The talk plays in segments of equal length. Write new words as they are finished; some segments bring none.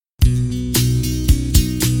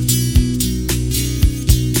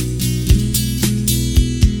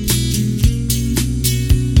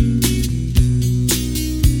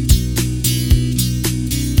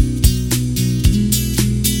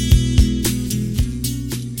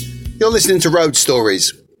You're listening to Road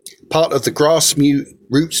Stories, part of the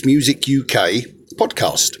Roots Music UK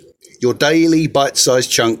podcast, your daily bite-sized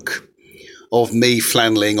chunk of me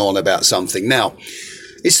flanneling on about something. Now,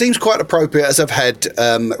 it seems quite appropriate as I've had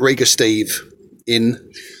Riga Steve in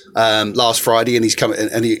last Friday, and he's coming,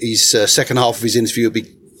 and his second half of his interview will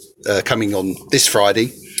be coming on this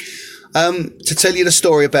Friday, to tell you the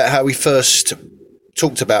story about how we first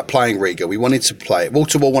talked about playing Riga. We wanted to play it.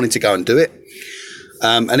 Wall-to-Wall wanted to go and do it.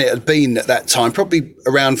 And it had been at that time probably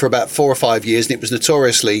around for about 4 or 5 years, and it was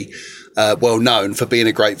notoriously well known for being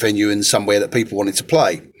a great venue and somewhere that people wanted to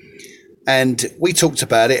play. And we talked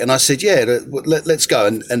about it, and I said, yeah, let's go.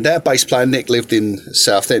 And our bass player, Nick, lived in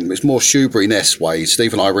Southend. It was more Shoebury-Ness way.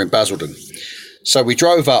 Steve and I were in Basildon. So we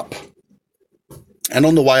drove up, and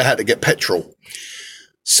on the way I had to get petrol.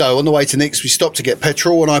 So on the way to Nick's, we stopped to get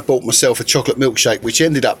petrol, and I bought myself a chocolate milkshake, which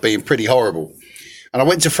ended up being pretty horrible. And I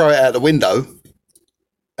went to throw it out the window.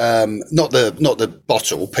 Not the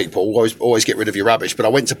bottle, people always get rid of your rubbish, but I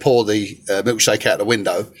went to pour the milkshake out the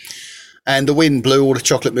window, and the wind blew all the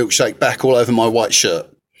chocolate milkshake back all over my white shirt.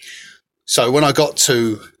 So when I got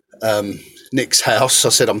to Nick's house, I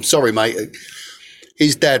said, I'm sorry, mate.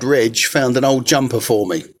 His dad, Reg, found an old jumper for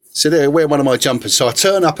me. So there, wear one of my jumpers. So I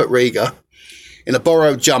turn up at Riga in a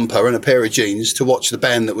borrowed jumper and a pair of jeans to watch the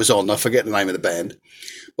band that was on. I forget the name of the band.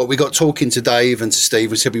 But we got talking to Dave and to Steve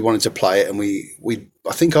and said we wanted to play it. And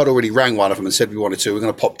I think I'd already rang one of them and said we wanted to. We're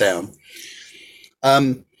going to pop down.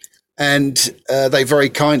 And they very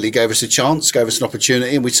kindly gave us a chance, gave us an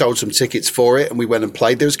opportunity, and we sold some tickets for it. And we went and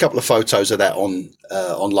played. There was a couple of photos of that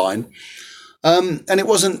online. And it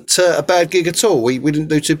wasn't a bad gig at all. We didn't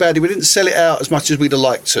do too badly. We didn't sell it out as much as we'd have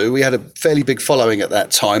liked to. We had a fairly big following at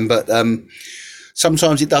that time, but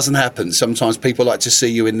sometimes it doesn't happen. Sometimes people like to see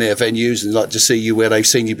you in their venues and like to see you where they've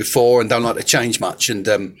seen you before and don't like to change much.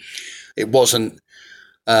 And it wasn't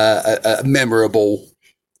a memorable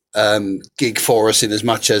gig for us in as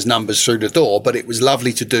much as numbers through the door, but it was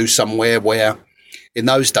lovely to do somewhere where in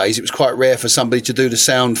those days it was quite rare for somebody to do the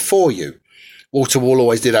sound for you. Wall-to-Wall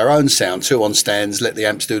always did our own sound, 2 on stands, let the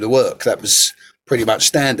amps do the work. That was pretty much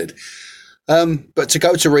standard. But to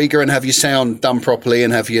go to Riga and have your sound done properly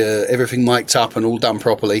and have your everything mic'd up and all done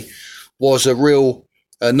properly was a real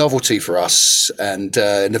novelty for us. And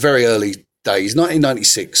in the very early days,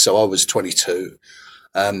 1996, so I was 22,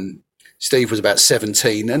 Steve was about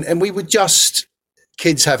 17, and we were just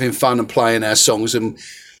kids having fun and playing our songs, and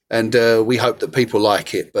we hope that people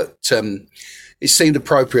like it. But it seemed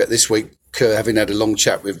appropriate this week, having had a long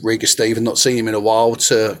chat with Riga Steve and not seen him in a while,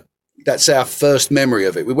 that's our first memory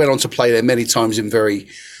of it. We went on to play there many times in very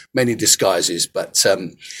many disguises, but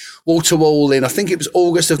Wall-to-Wall in, I think it was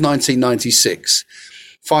August of 1996,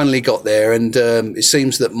 finally got there, and it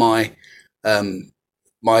seems that my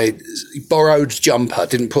borrowed jumper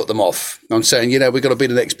didn't put them off. I'm saying, we've got to be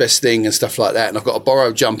the next best thing and stuff like that, and I've got a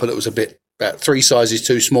borrowed jumper that was about 3 sizes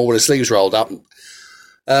too small with the sleeves rolled up.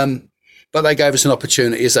 But they gave us an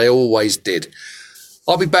opportunity, as they always did.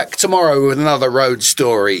 I'll be back tomorrow with another road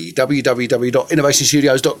story.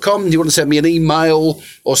 www.innovationstudios.com. Do you want to send me an email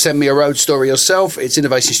or send me a road story yourself? It's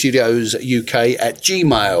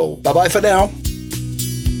innovationstudiosuk@gmail.com. Bye-bye for now.